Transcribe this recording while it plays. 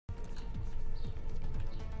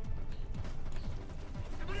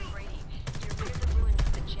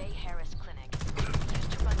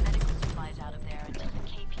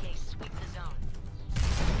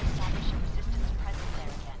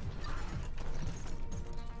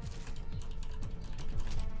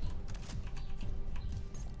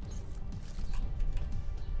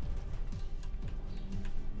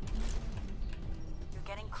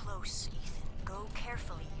close, Ethan. Go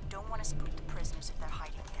carefully. You don't want to spook the prisoners if they're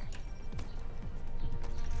hiding there.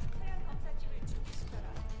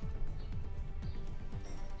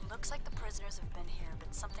 Looks like the prisoners have been here,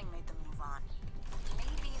 but something made them move on.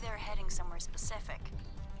 Maybe they're heading somewhere specific.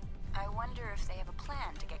 I wonder if they have a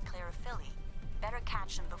plan to get clear of Philly. Better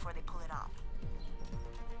catch them before they pull it off.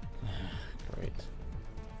 Great.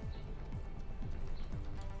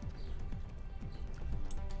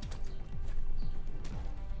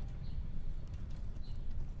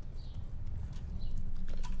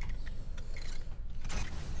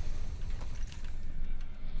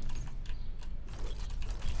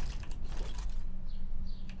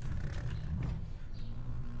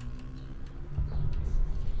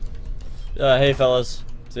 Hey fellas.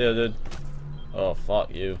 See ya, dude. Oh,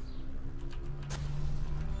 fuck you.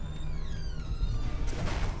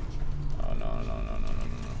 Oh, no.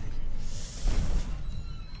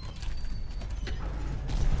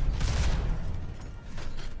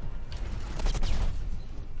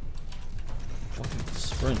 Fucking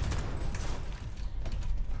sprint.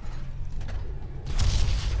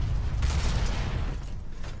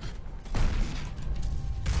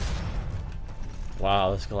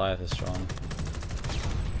 Wow, this Goliath is strong.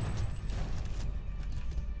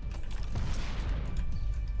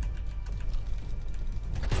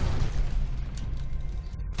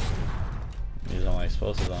 Use all my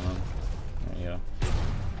explosives on him. There you go.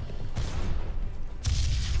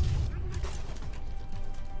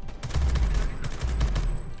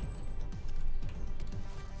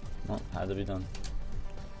 Well, had to be done.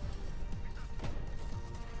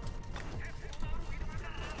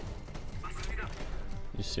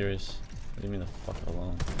 You serious? Leave me the fuck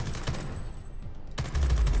alone.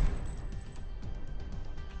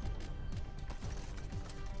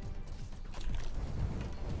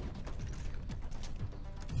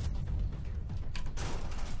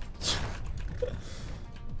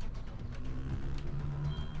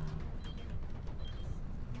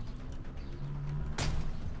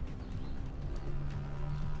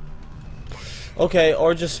 Okay,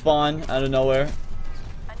 or just spawn out of nowhere.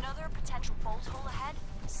 Another potential bolt hole ahead.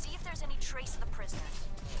 See if there's any trace of the prisoners.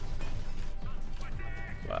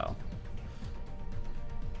 Wow.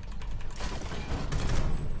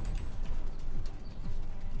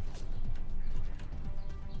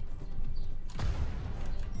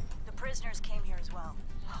 The prisoners came here as well.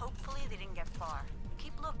 Hopefully they didn't get far.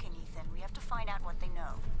 Keep looking, Ethan. We have to find out what they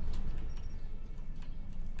know.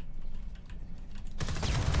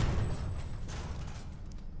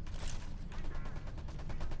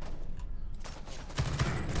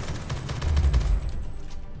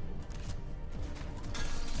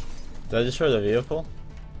 Did I destroy the vehicle?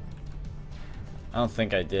 I don't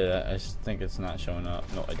think I did. I just think it's not showing up.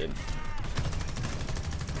 No, I didn't.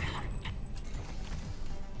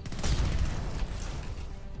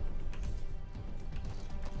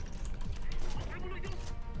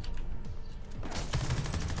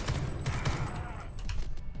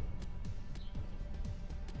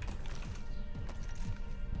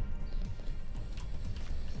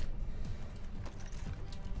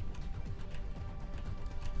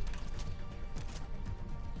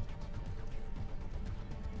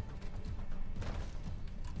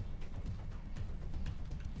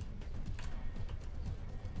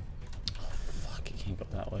 Can't go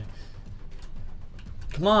that way.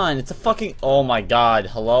 Come on, it's a fucking... Oh my god,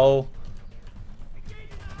 hello?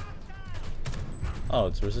 Oh,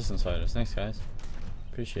 it's resistance fighters. Thanks, guys.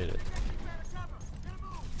 Appreciate it.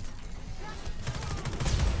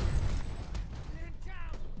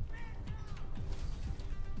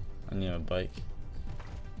 I need a bike.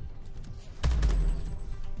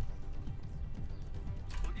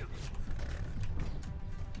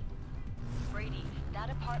 Brady,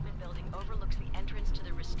 that apartment building overlooks the entrance to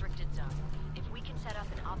the restricted zone. If we can set up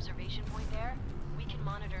an observation point there, we can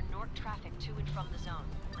monitor North traffic to and from the zone.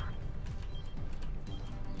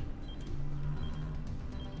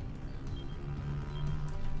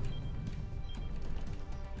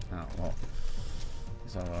 Oh, well.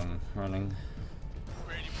 So I'm running.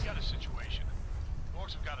 Brady, we got a situation.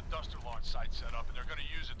 Orcs have got a duster launch site set up, and they're going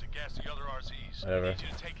to use it to gas the other RZs. Whatever. I need you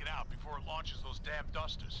to take it out before it launches those damn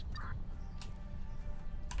dusters.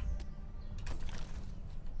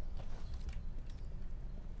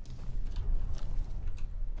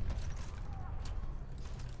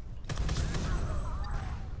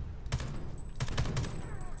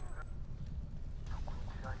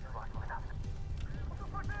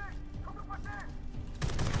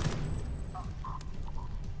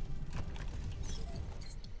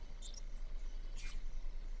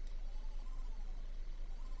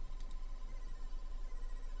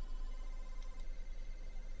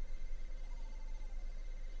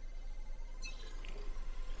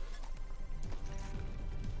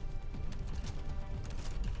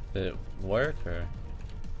 Did it work, or?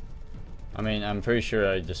 I mean, I'm pretty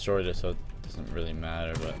sure I destroyed it, so it doesn't really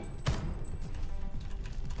matter, but...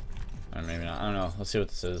 Or maybe not. I don't know. Let's see what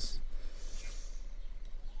this is.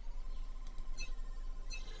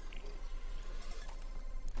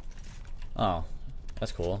 Oh,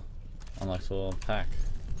 that's cool. Unlocks a little pack.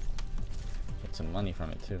 Get some money from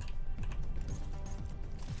it, too.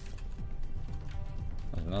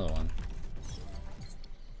 There's another one.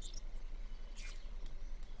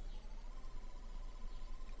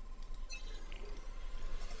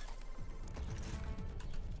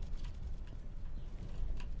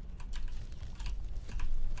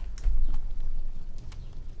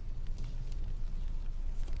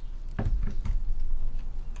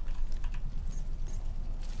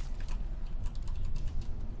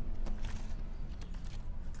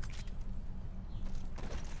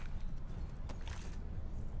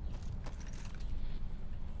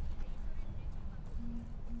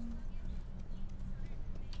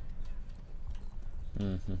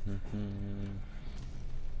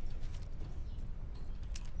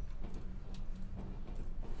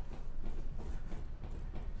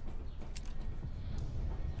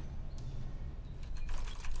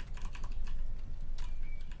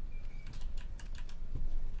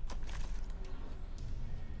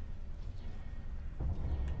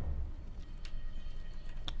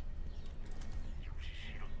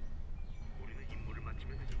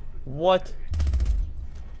 What?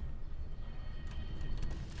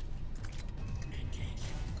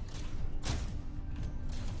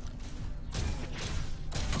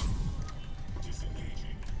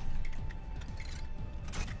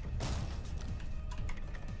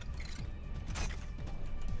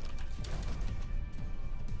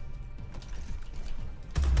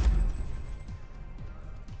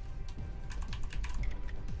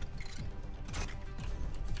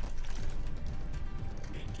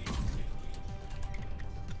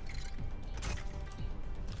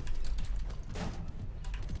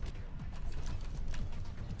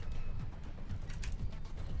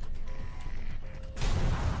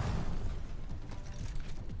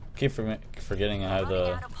 Keep forgetting I have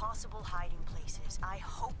the. Out of possible hiding places. I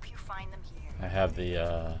hope you find them here. I have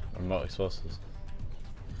the remote explosives.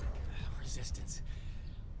 Resistance.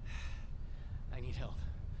 I need help.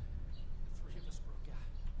 The 3 of us broke out,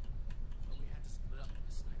 but we had to split up when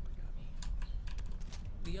the sniper got me.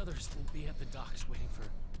 The others will be at the docks waiting for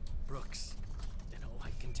Brooks in a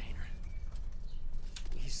white container.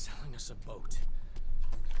 He's selling us a boat.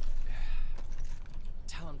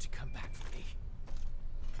 Tell him to come back for me.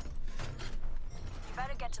 You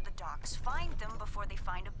better get to the docks. Find them before they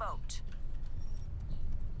find a boat.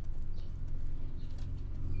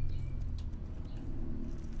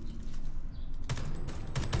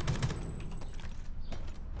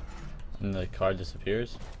 And the car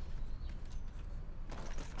disappears.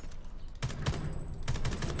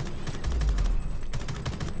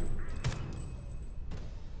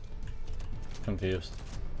 Confused.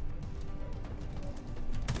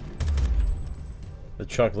 The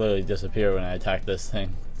truck literally disappeared when I attacked this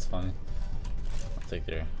thing. It's funny. I'll take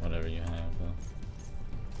your whatever you have. Though.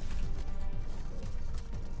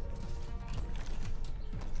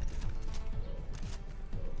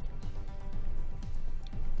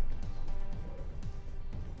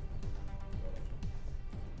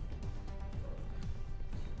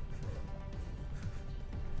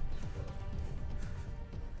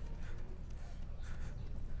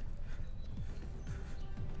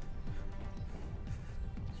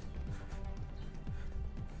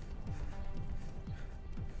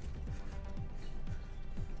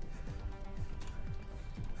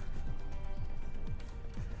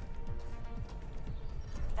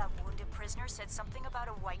 Prisoner said something about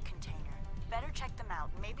a white container. Better check them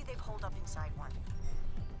out. Maybe they've holed up inside one.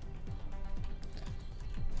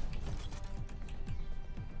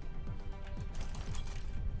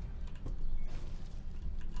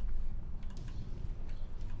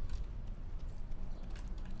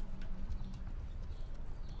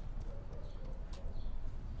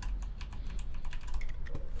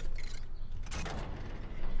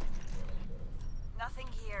 Nothing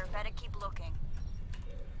here. Better keep looking.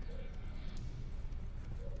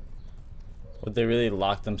 Would they really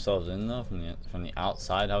lock themselves in though from the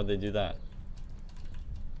outside? How would they do that?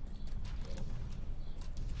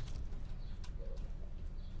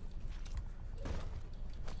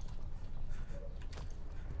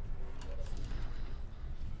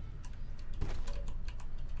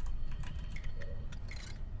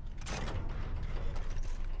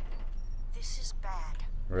 This is bad.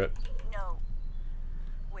 Rip. No.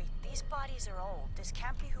 Wait, these bodies are old. This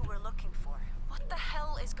can't be who we're looking for. What the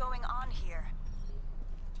hell is going on here?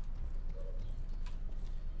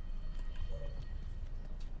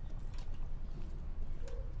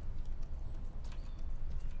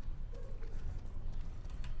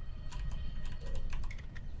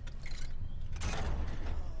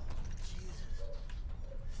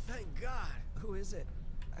 God. Who is it?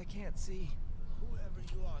 I can't see. Whoever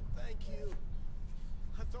you are, thank you.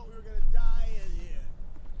 I thought we were gonna die in here.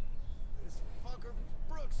 This fucker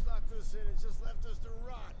Brooks locked us in and just left us to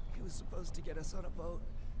rot. He was supposed to get us on a boat.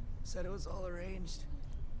 Said it was all arranged.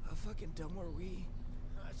 How fucking dumb were we?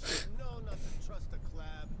 I should know not to trust a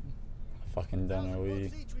clab. Fucking dumb are we?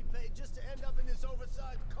 $1,000 each we paid just to end up in this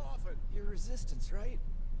oversized coffin. You're resistance, right?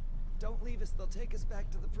 Don't leave us, they'll take us back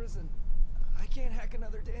to the prison. I can't hack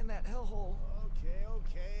another day in that hellhole. Okay,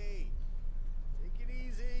 okay. Take it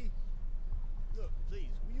easy. Look, please,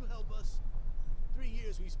 will you help us? 3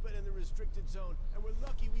 years we spent in the restricted zone, and we're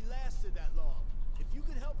lucky we lasted that long. If you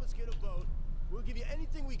can help us get a boat, we'll give you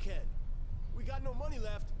anything we can. We got no money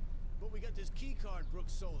left, but we got this key card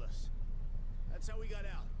Brooks sold us. That's how we got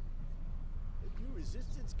out. If you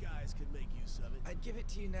resistance guys could make use of it. I'd give it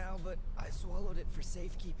to you now, but I swallowed it for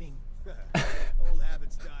safekeeping. Old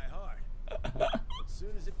habits die hard. As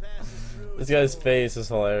soon as it passes through. This guy's face is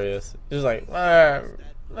hilarious. He's like, we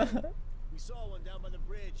saw one down by the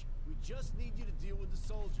bridge. We just need you to deal with the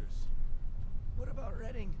soldiers. What about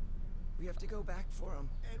Redding? We have to go back for him.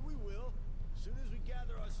 And we will. As soon as we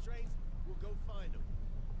gather our strength, we'll go find him.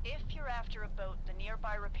 If you're after a boat, the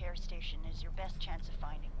nearby repair station is your best chance of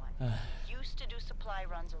finding one. Used to do supply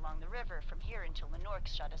runs along the river from here until the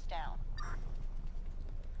Norks shut us down. I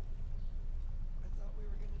thought we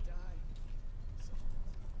were gonna die.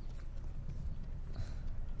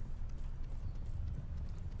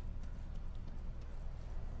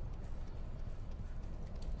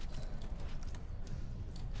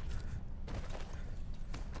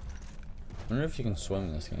 I wonder if you can swim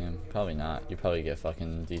in this game. Probably not. You probably get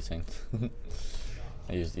fucking desynced.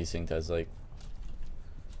 I use desynced as like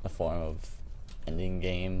a form of ending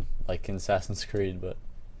game, like in Assassin's Creed, but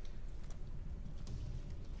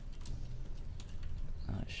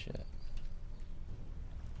oh shit.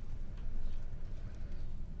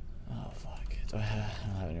 Oh fuck. I don't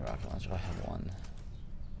have any rocket launcher. I have one.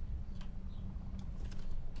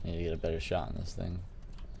 I need to get a better shot on this thing.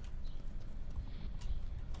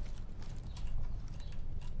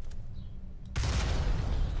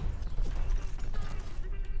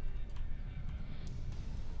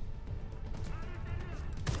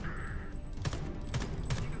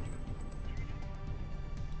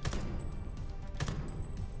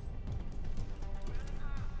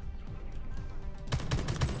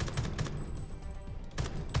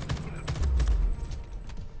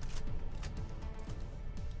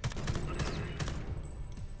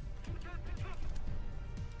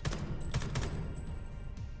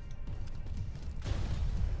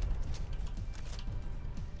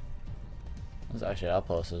 There's actually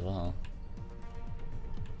outposts as well.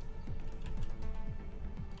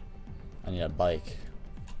 I need a bike.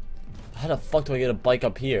 How the fuck do I get a bike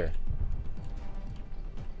up here?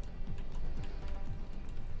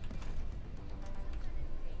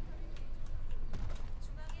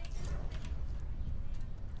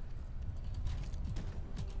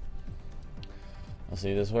 Let's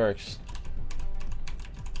see if this works.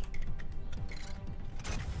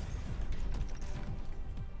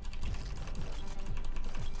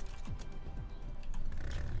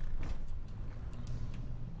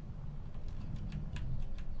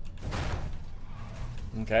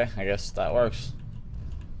 Okay, I guess that works.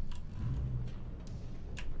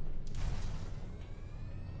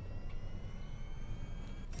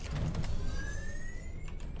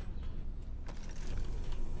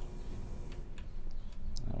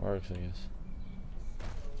 That works, I guess.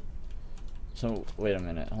 So, wait a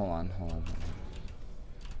minute. Hold on.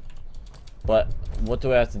 But, what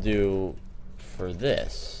do I have to do for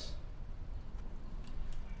this?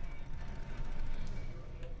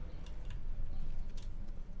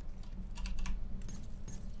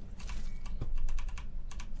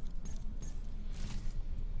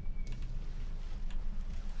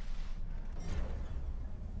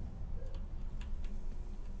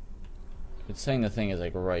 It's saying the thing is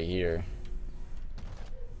like right here.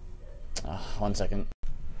 1 second.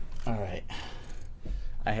 Alright.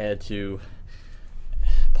 I had to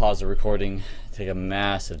pause the recording, take a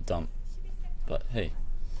massive dump. But hey.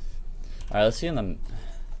 Alright, let's see in the...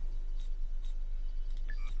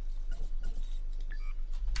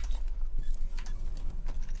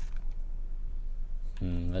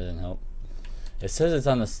 that didn't help. It says it's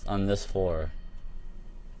on this floor.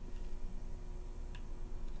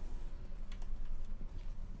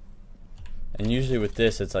 And usually with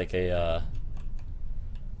this, it's like a,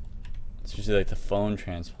 it's usually like the phone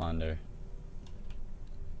transponder.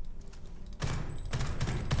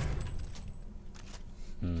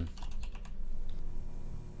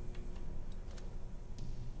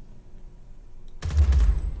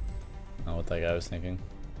 that guy was thinking.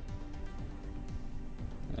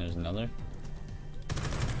 There's another.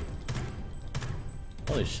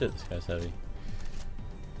 Holy shit, this guy's heavy.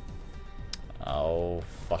 Oh,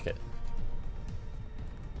 fuck it.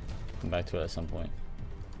 Come back to it at some point.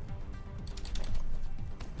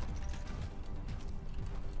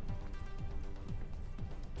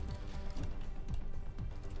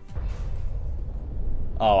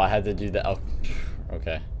 Oh, I had to do that. Oh,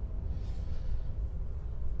 okay.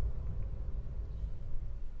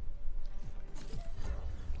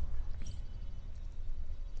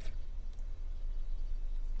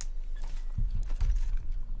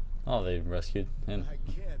 Oh, they rescued him. I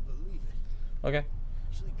can't believe it. Okay.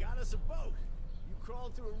 Actually got us a boat. You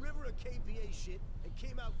crawled through a river of KPA shit and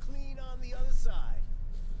came out clean on the other side.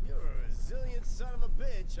 You're a resilient son of a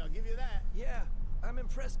bitch, I'll give you that. Yeah, I'm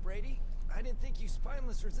impressed, Brady. I didn't think you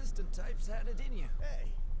spineless resistant types had it in you.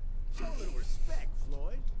 Hey, show a little respect,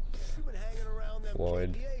 Floyd. You've been hanging around them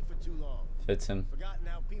Floyd. KPA for too long. Fits him. Forgotten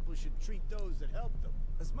how people should treat those that help them.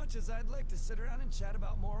 As much as I'd like to sit around and chat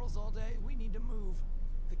about morals all day, we need to move.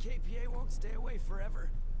 The KPA won't stay away forever.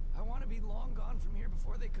 I want to be long gone from here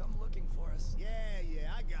before they come looking for us.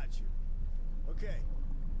 Yeah, I got you. Okay,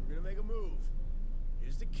 we're gonna make a move.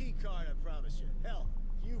 Here's the key card I promised you. Hell,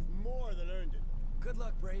 you've more than earned it. Good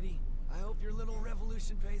luck, Brady. I hope your little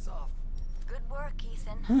revolution pays off. Good work,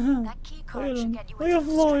 Ethan. That key card should get you Look into at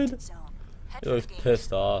the Floyd. restricted zone. Head He for the looks gate.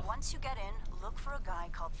 pissed off. Once you get in, look for a guy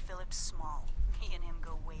called Philip Small. Me and him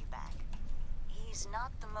go way back. He's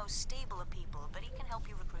not the most stable of people, but he can help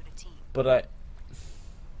you recruit a team. But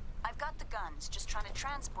I've got the guns, just trying to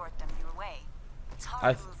transport them your way. It's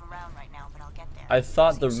hard to move around right now, but I'll get there. I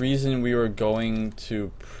thought the reason we were going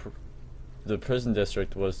to the prison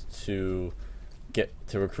district was to get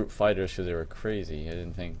to recruit fighters because they were crazy. I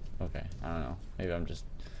didn't think. Okay, I don't know. Maybe I'm just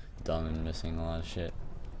dumb and missing a lot of shit.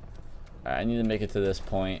 Alright, I need to make it to this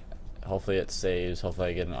point. Hopefully it saves. Hopefully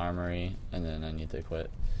I get an armory, and then I need to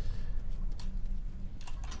quit.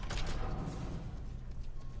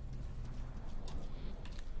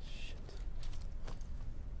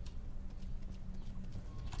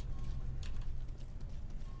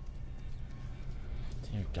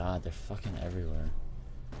 Dear God, they're fucking everywhere.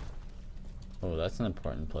 Oh, that's an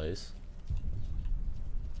important place.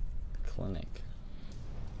 Clinic.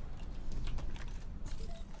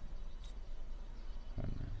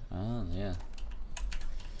 Oh, yeah.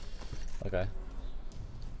 Okay.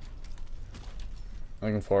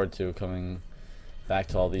 Looking forward to coming back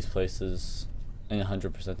to all these places and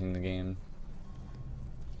 100%ing the game.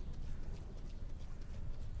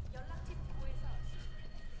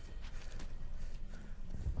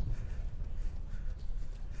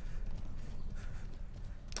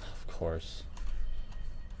 Of course.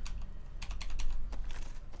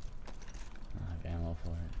 I have ammo for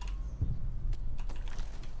it.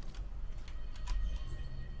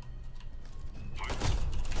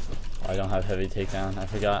 I don't have heavy takedown. I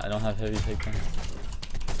forgot I don't have heavy takedown.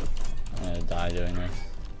 I'm gonna die doing this.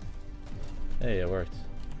 Hey, it worked.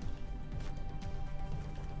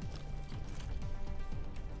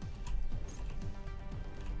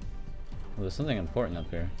 Well, there's something important up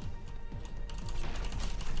here.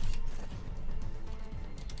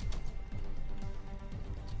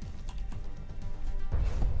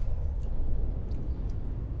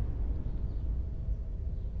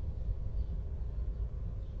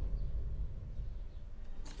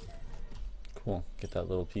 Cool. Get that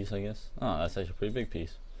little piece, I guess. Oh, that's actually a pretty big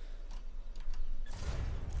piece.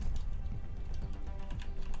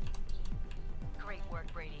 Great work,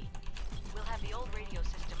 Brady. We'll have the old radio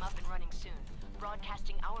system up and running soon,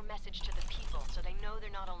 broadcasting our message to the people so they know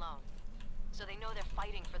they're not alone. So they know they're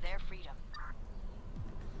fighting for their freedom.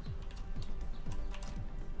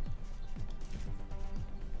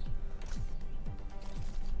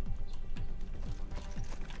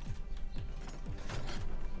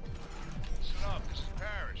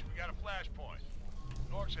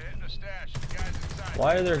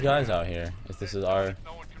 Why are there guys out here if this is our...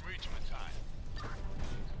 No one can reach them in time.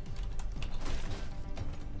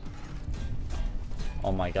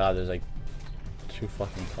 Oh my God, there's like 2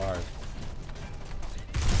 fucking cars.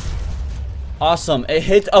 Awesome, it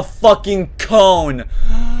hit a fucking cone.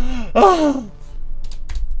 Oh!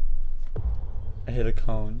 I hit a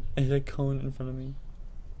cone. I hit a cone in front of me.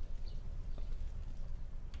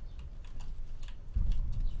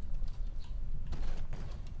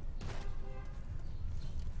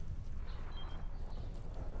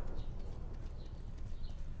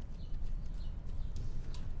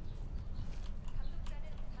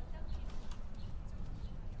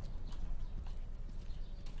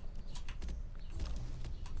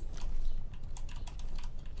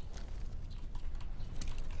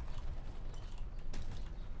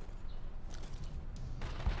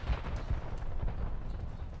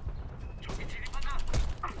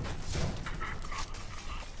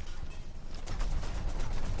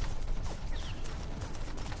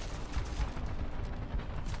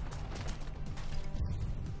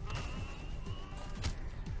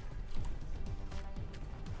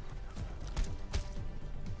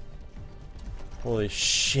 Holy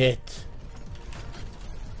shit.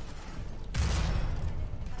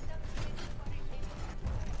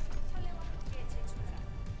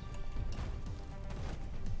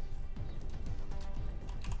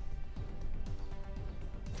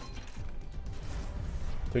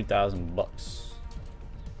 $3,000.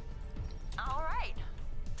 All right,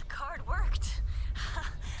 the card worked.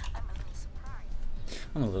 I'm a little surprised.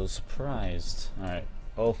 I'm a little surprised. Alright,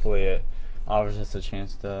 hopefully it offers us a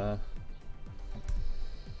chance to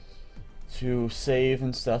save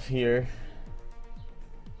and stuff here.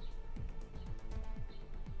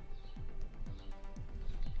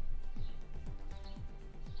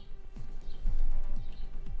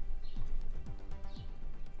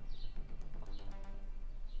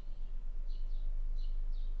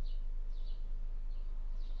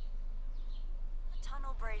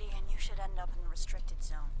 Tunnel, Brady, and you should end up in the restricted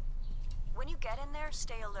zone. When you get in there,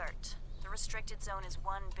 stay alert. The restricted zone is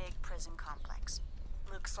one big prison complex.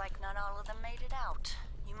 Looks like not all of them made it out.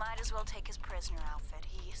 You might as well take his prisoner outfit.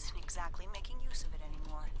 He isn't exactly making use of it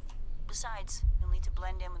anymore. Besides, you'll need to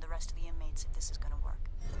blend in with the rest of the inmates if this is gonna work.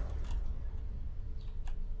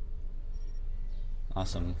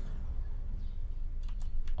 Awesome.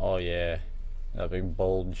 Oh yeah, that big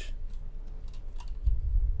bulge.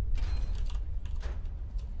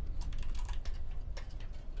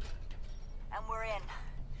 And we're in.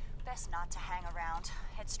 Best not to hang around.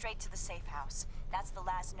 Head straight to the safe house. That's the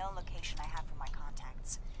last known location I have for my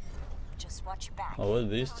contacts. Just watch your back. Oh, what are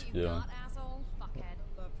these two doing?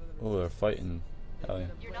 Oh, they're fighting. Hell yeah.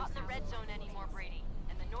 You're not in the red zone anymore, Brady,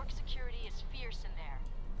 and the Nork security is fierce in there.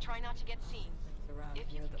 Try not to get seen.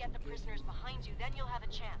 If you can get the prisoners behind you, then you'll have a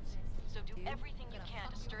chance. So do everything you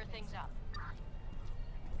can to stir things up.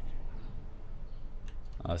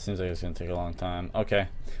 It seems like it's gonna take a long time. Okay,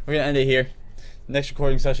 we're gonna end it here. Next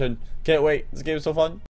recording session. Can't wait. This game is so fun.